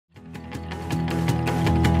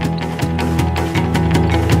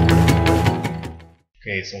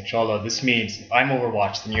Okay, so Cholo, this means if I'm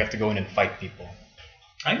Overwatch, then you have to go in and fight people.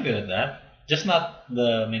 I'm good at that. Just not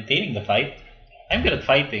the maintaining the fight. I'm good at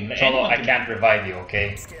fighting. Cholo, I can't revive you,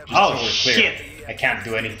 okay? Just Oh, so we're shit! I can't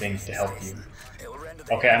do anything to help you.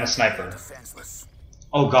 Okay, I'm a sniper.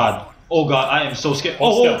 Oh god. Oh god, I am so scared.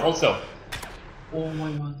 Hold still. Oh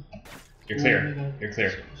my god. You're Oh clear. my God. You're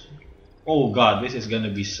clear. Oh god, this is gonna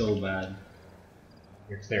be so bad.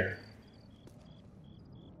 You're clear.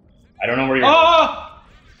 I don't know where you're. Oh!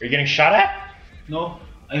 Are you getting shot at? No,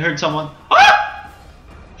 I heard someone. Ah!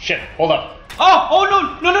 Shit! Hold up. Oh! Oh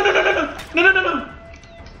no! No! No! No! No! No! No! No! No! No!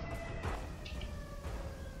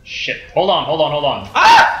 Shit! Hold on!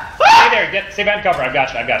 Ah! Stay there. Stay behind cover. I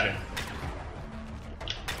got you.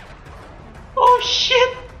 Oh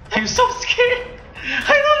shit! I'm so scared.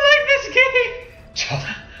 I don't like this game.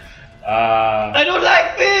 I don't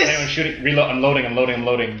like this. Anyone shooting? Reload. I'm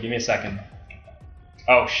loading. Give me a second.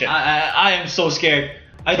 Oh shit! I am so scared.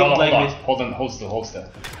 I don't like this. Hold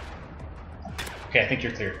still. Okay, I think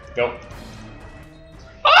you're clear. Go.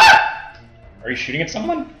 Ah! Are you shooting at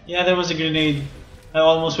someone? Yeah, there was a grenade. I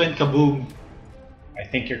almost went kaboom. I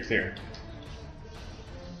think you're clear.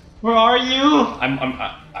 Where are you?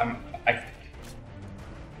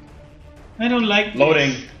 I don't like this.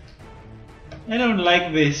 Loading. I don't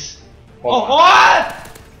like this. Hold on.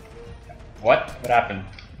 What? What happened?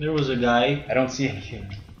 There was a guy. I don't see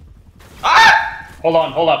anything. Ah!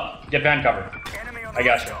 Hold up. Get behind cover. I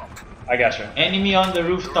got you. Enemy on the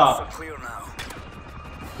rooftop.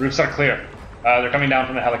 Roofs are clear. They're coming down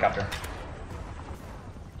from the helicopter.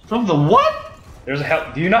 From the what? There's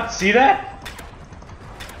a Do you not see that?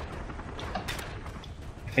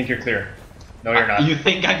 I think you're clear. No, you're not. You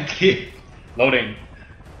think I'm clear? Loading.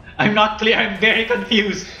 I'm not clear. I'm very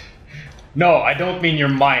confused. No, I don't mean your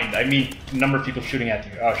mind. I mean number of people shooting at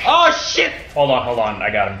you. Oh shit. Oh shit! Hold on. I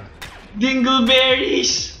got him.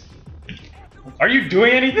 Dingleberries. Are you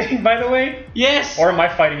doing anything, by the way? Yes. Or am I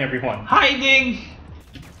fighting everyone? Hiding.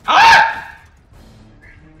 Ah!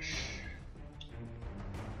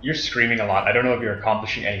 You're screaming a lot. I don't know if you're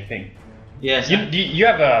accomplishing anything. Yes. You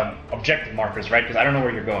have objective markers, right? Because I don't know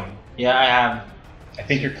where you're going. Yeah, I have. I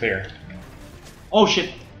think you're clear. Oh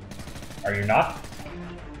shit. Are you not?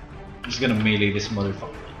 I'm just gonna melee this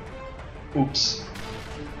motherfucker. Oops.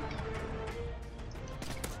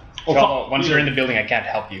 Oh, Cholo, fuck. once you're in the building, I can't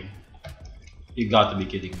help you. You got to be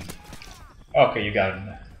kidding me. Okay, you got him.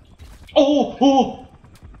 Oh!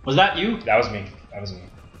 Was that you? That was me.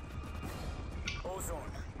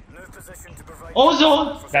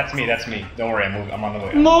 Ozone! That's me. Don't worry, I'm on the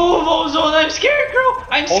way. Move, Ozone! I'm Scarecrow!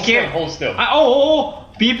 I'm scared! Hold still. Oh!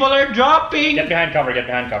 People are dropping! Get behind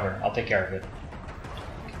cover. I'll take care of it.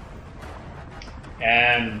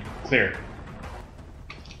 And clear.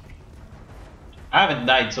 I haven't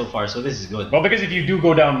died so far, so this is good. Well, because if you do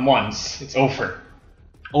go down once, it's over.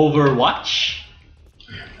 Overwatch?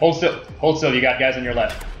 Hold still. You got guys on your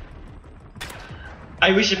left.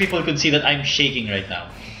 I wish the people could see that I'm shaking right now.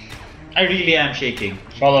 I really am shaking.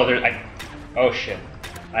 Cholo, oh shit.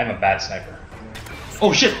 I'm a bad sniper.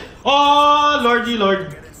 Oh shit! Oh lordy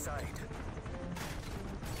lord!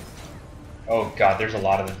 Oh god, there's a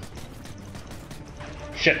lot of them.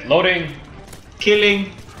 Shit, loading!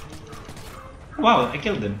 Killing! Wow, I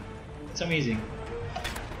killed them. That's amazing.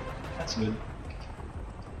 That's good.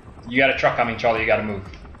 You got a truck coming, Charlie, you gotta move.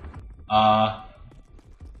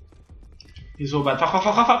 He's so bad.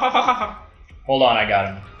 Hold on, I got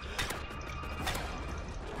him.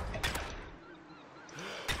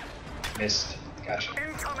 Missed. Gotcha.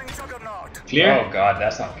 Clear? Oh god,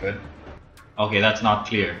 that's not good. Okay, that's not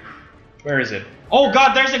clear. Where is it? Oh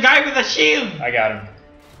god, there's a guy with a shield! I got him.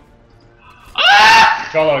 Ah!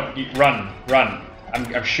 Cholo, run.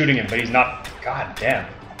 I'm shooting him, but he's not. God damn.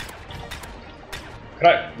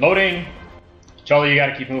 Loading. Cholo, you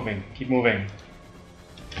gotta keep moving.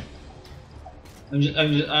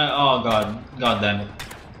 Oh god. God damn it.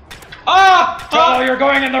 Ah! Cholo, you're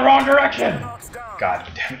going in the wrong direction! God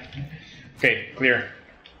damn it. Okay, clear.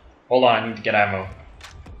 Hold on, I need to get ammo.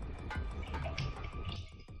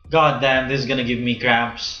 God damn, this is gonna give me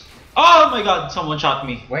cramps. Oh my god, someone shot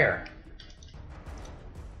me. Where?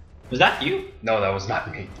 Was that you? No, that was not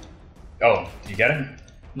me. Oh, did you get him?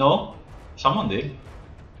 No? Someone did.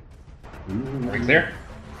 Are we clear?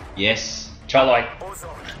 Yes. Cholo,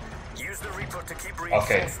 Use the Reaper to keep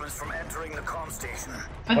okay. reinforcements from entering the comm station.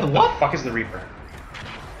 And What the fuck is the Reaper?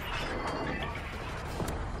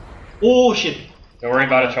 Oh shit. Don't worry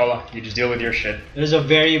about it, Cholo. You just deal with your shit. There's a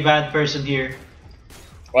very bad person here.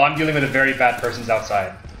 Well, I'm dealing with a very bad person's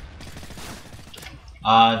outside.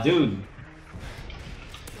 Dude.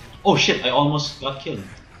 Oh shit, I almost got killed.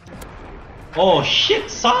 Oh shit,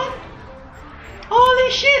 son!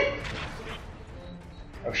 Holy shit!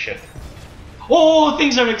 Oh shit. Oh,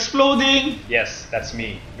 things are exploding! Yes, that's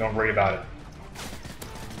me. Don't worry about it.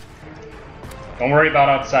 Don't worry about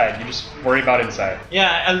outside. You just worry about inside.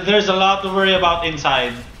 Yeah, and there's a lot to worry about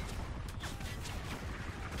inside.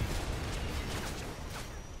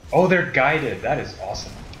 Oh, they're guided. That is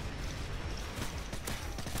awesome.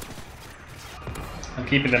 I'm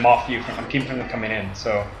keeping them off you. I'm keeping them coming in.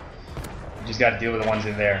 So you just got to deal with the ones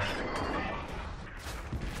in there.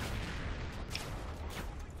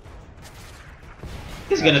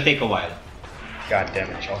 This is gonna take a while. God damn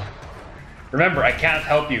it, Cholo. Remember, I can't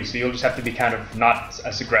help you, so you'll just have to be kind of not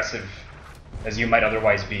as aggressive as you might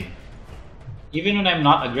otherwise be. Even when I'm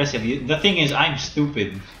not aggressive, the thing is, I'm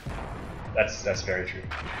stupid. That's very true.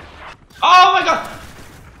 Oh my god!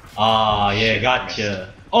 Ah, yeah, Shit,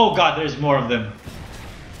 gotcha. Oh god, there's more of them.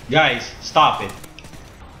 Guys, stop it.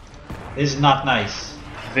 This is not nice.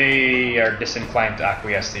 They are disinclined to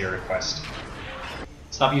acquiesce to your request.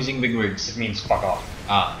 Stop using big words. It means fuck off.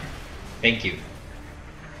 Ah, thank you.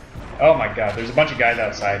 Oh my god, there's a bunch of guys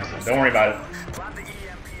outside, so don't worry about it. Plant the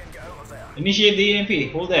EMP and get out of there. Initiate the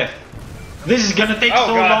EMP. Hold F. This is gonna take Oh,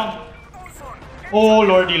 so God. long. Oh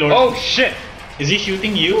lordy lord. Oh shit! Is he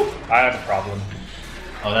shooting you? I have a problem.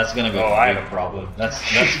 Oh, that's gonna be. Oh, I have a problem. That's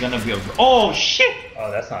gonna be a. Oh shit!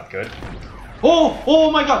 Oh, that's not good.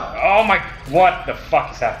 Oh my god! Oh my, what the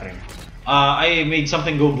fuck is happening? I made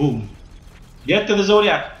something go boom. Get to the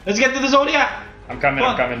Zodiac. Let's get to the Zodiac. I'm coming,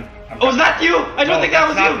 Come I'm on. coming. I'm Oh, was coming. that you? I don't No, think that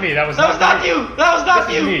was that's you. not me. That was not not me. you. That was not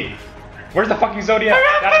This you. is me. Where's the fucking Zodiac? I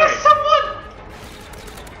ran That past way. someone.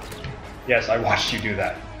 Yes, I watched you do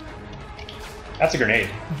that. That's a grenade.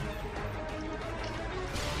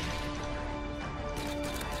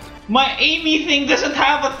 My aimy thing doesn't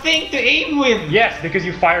have a thing to aim with. Yes, because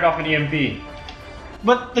you fired off an EMP.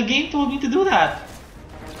 But the game told me to do that.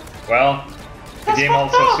 Well, the That's game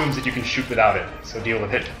fucked also up. assumes that you can shoot without it, so deal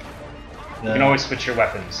with it. You can always switch your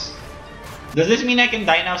weapons. Does this mean I can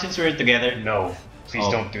die now since we're together? No, please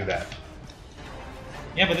Oh. don't do that.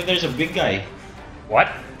 Yeah, but then there's a big guy. What?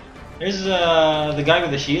 There's the guy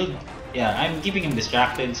with the shield. Yeah, I'm keeping him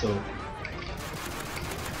distracted, so...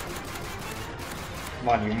 Come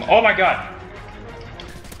on, you. Oh my god!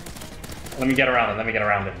 Let me get around it, let me get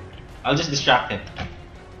around it. I'll just distract him.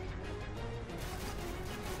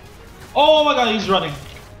 Oh my god, he's running.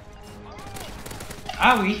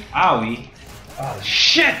 Owie, owie. Oh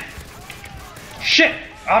shit! Shit!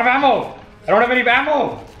 Out of ammo! I don't have any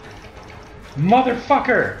ammo!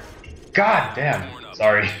 Motherfucker! God damn.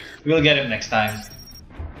 Sorry. We'll get him next time.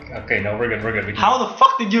 Okay, no, we're good, we're good. We can... How the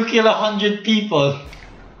fuck did you kill 100 people?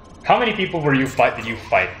 How many people did you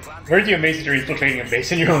fight? Weren't you amazed that you're infiltrating a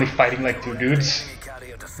base and you're only fighting like 2 dudes?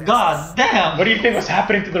 Carrier defense. God damn! What do you think was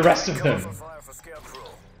happening to the rest of them? Fire for Scarecrow.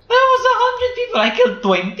 That was 100 people. I killed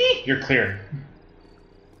 20. You're clear.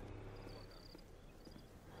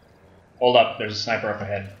 Hold up, there's a sniper up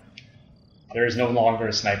ahead. There is no longer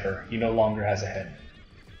a sniper. He no longer has a head.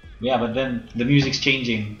 Yeah, but then the music's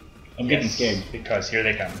changing. I'm getting Yes, scared. because here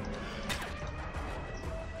they come.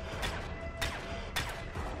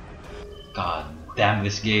 God damn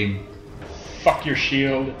this game. Fuck your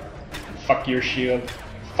shield. Fuck your shield.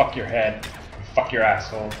 Fuck your head. Fuck your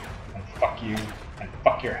asshole. And fuck you. And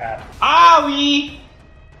fuck your hat. Owie!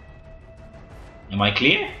 Am I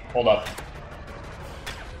clear? Hold up.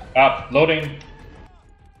 Up. Loading.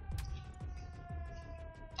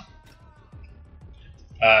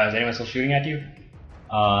 Is anyone still shooting at you?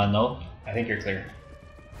 No. I think you're clear.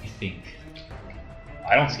 I think.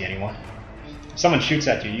 I don't see anyone. If someone shoots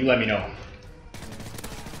at you, you let me know.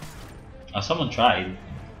 Someone tried.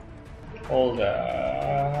 Hold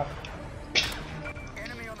up.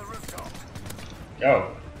 Enemy on the rooftop.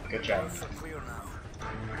 Oh, good job. Roofs are clear now.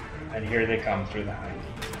 And here they come through the hind.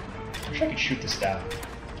 I wish I could shoot this down.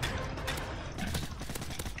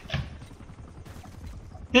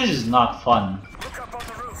 This is not fun. Look up on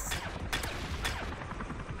the roof.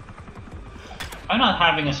 I'm not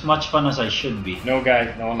having as much fun as I should be. No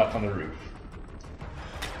guys, no one left on the roof.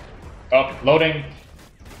 Oh, loading.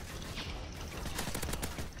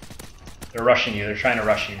 They're rushing you, they're trying to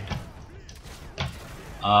rush you.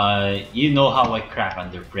 You know how I crack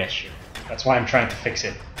under pressure. That's why I'm trying to fix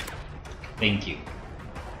it. Thank you.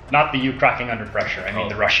 Not the you cracking under pressure, I mean Oh.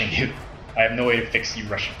 the rushing you. I have no way to fix you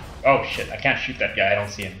rushing. Oh shit, I can't shoot that guy, I don't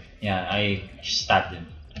see him. Yeah, I stabbed him.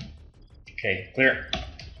 Okay, clear.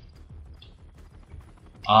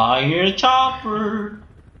 I hear a chopper.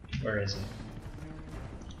 Where is it?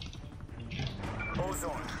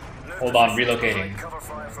 Ozone. Hold on, relocating. Cover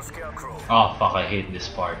fire for Scarecrow. Oh fuck, I hate this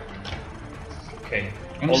part. Okay.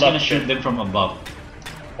 I'm Hold just gonna up, shoot shit. them from above.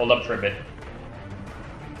 Hold up for a bit.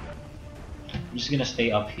 I'm just gonna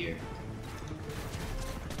stay up here.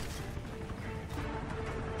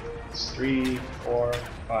 It's 3, 4,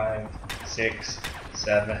 5, 6,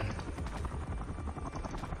 7.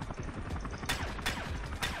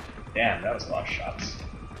 Damn, that was a lot of shots.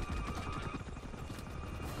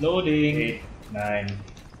 Loading. 8, 9,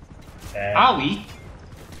 10, Owie!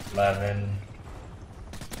 11.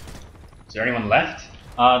 Is there anyone left?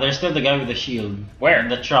 There's still the guy with the shield. Where? In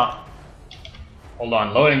the truck. Hold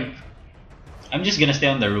on, loading. I'm just gonna stay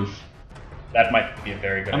on the roof. That might be a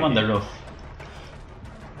very good I'm on idea. the roof.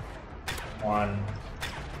 1.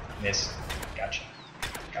 Miss. Gotcha.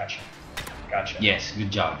 Gotcha. Gotcha. Yes,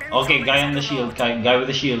 good job. Okay, guy on the shield. Guy with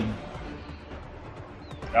the shield.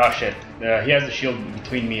 Oh shit. He has the shield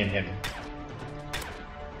between me and him.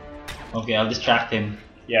 Okay, I'll distract him.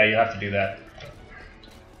 Yeah, you have to do that.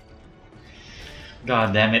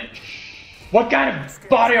 God damn it. What kind of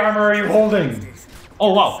body armor are you holding?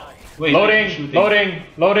 Oh wow. Wait, Loading, shooting. loading,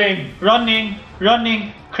 loading. Running,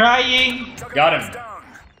 running, crying. Got him.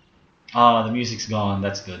 Oh, the music's gone.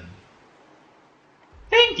 That's good.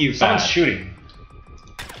 Thank you, Someone's Pat. shooting.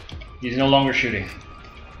 He's no longer shooting.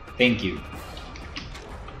 Thank you.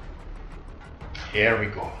 Here we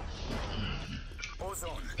go.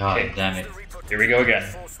 Ozone. God Okay. damn it. Here we go again.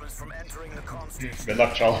 Reinforcements from entering the comm station. Good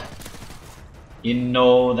luck, Cholo. You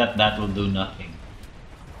know that that will do nothing.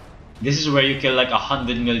 This is where you kill like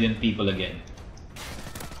 100 million people again.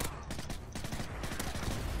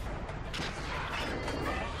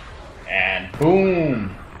 And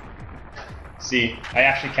boom! See, I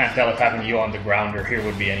actually can't tell if having you on the ground or here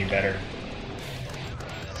would be any better.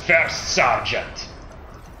 First Sergeant!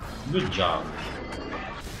 Good job.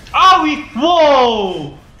 Owie!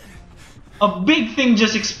 Whoa! A big thing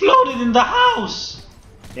just exploded in the house!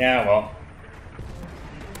 Yeah, well.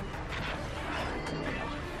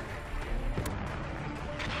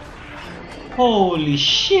 Holy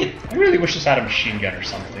shit! I really wish this had a machine gun or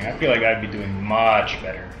something. I feel like I'd be doing much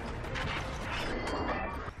better.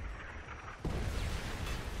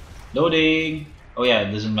 Loading! Oh yeah,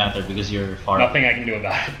 it doesn't matter because you're far up. Nothing I can do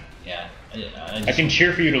about it. Yeah. I can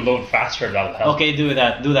cheer for you to load faster, that'll help. Okay, do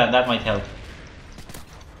that. Do that. That might help.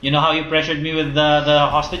 You know how you pressured me with the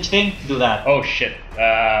hostage thing? Do that. Oh shit.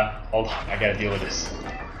 Hold on, I gotta deal with this.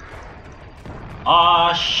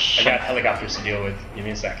 Ah, I shit. got helicopters to deal with. Give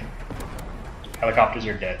me a second. Helicopters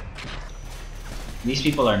are dead. These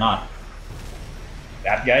people are not.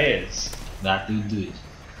 That guy is. That dude is.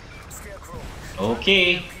 Scarecrow.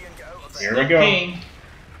 Okay. P and get out of there. Here we go. Thing.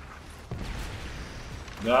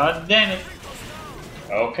 God damn it.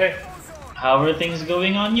 Okay. How are things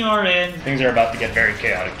going on your end? Things are about to get very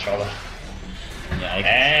chaotic, Cholo. Yeah,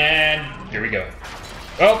 And here we go.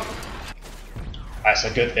 Oh! That's a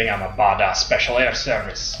good thing I'm a badass special air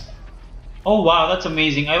service. Oh wow, that's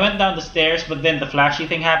amazing. I went down the stairs, but then the flashy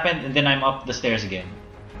thing happened, and then I'm up the stairs again.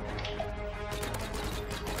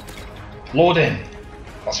 Load in.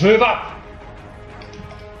 Let's move up.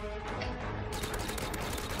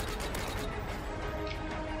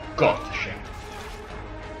 God, the shit.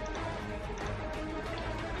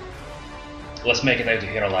 Let's make it out of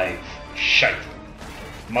here alive. Shite.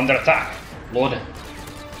 I'm under attack. Load in.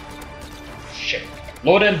 Shit.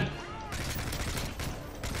 Load in.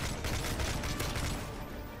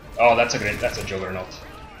 Oh, that's a juggernaut.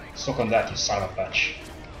 Suck on that, you son of a bitch.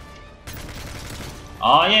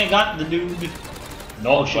 Oh yeah, got the dude.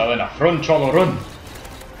 No, well enough. Run, Cholo, run.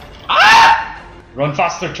 Ah! Run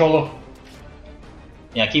faster, Cholo.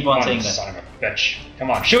 Yeah, keep on Come on, saying you that. son of a bitch.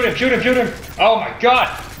 Come on, shoot him, shoot him, shoot him. Oh my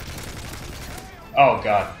god. Oh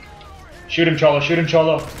god. Shoot him, Cholo, shoot him,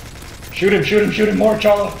 Cholo. Shoot him, shoot him, shoot him more,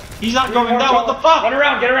 Cholo. He's not going More, down. What Cholo. the fuck? Run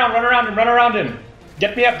around, get around, run around him, run around him.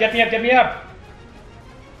 Get me up, get me up, get me up.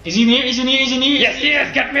 Is he near? Is he near? Is he near? Yes, he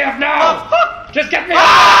is. Get me up now. Oh, fuck. Just get me up.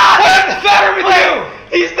 Ah! What is the matter with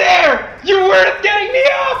you? He's there. You weren't getting me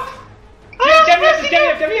up. Get me up, just get me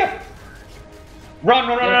up, get me up. Run,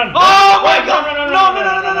 run, run, run. Oh my Run, god! run, run, No, run, no, run,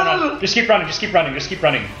 no, run, no, run, no, run. no. Just keep running, just keep running, just keep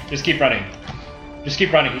running. Just keep running. Just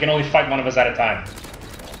keep running. He can only fight one of us at a time.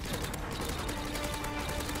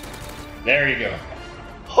 There you go.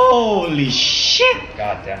 Holy shit!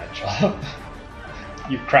 God damn it, Cholo.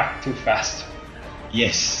 You cracked too fast.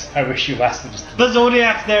 Yes. I wish you lasted just. The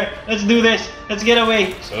Zodiac's there. Let's do this. Let's get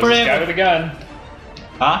away. So is this guy with a gun.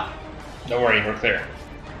 Huh? Don't worry, we're clear.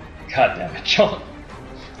 God damn it, Cholo.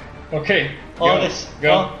 Okay, All go, this-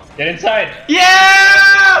 go. all- Get inside.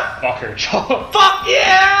 Yeah! Fucker, Cholo. Fuck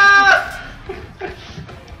yeah!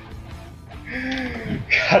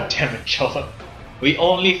 God damn it, Cholo. We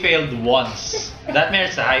only failed once. That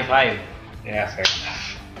merits a high five. Yeah, fair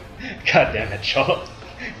enough. God damn it, Cholo.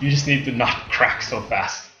 You just need to not crack so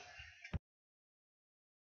fast.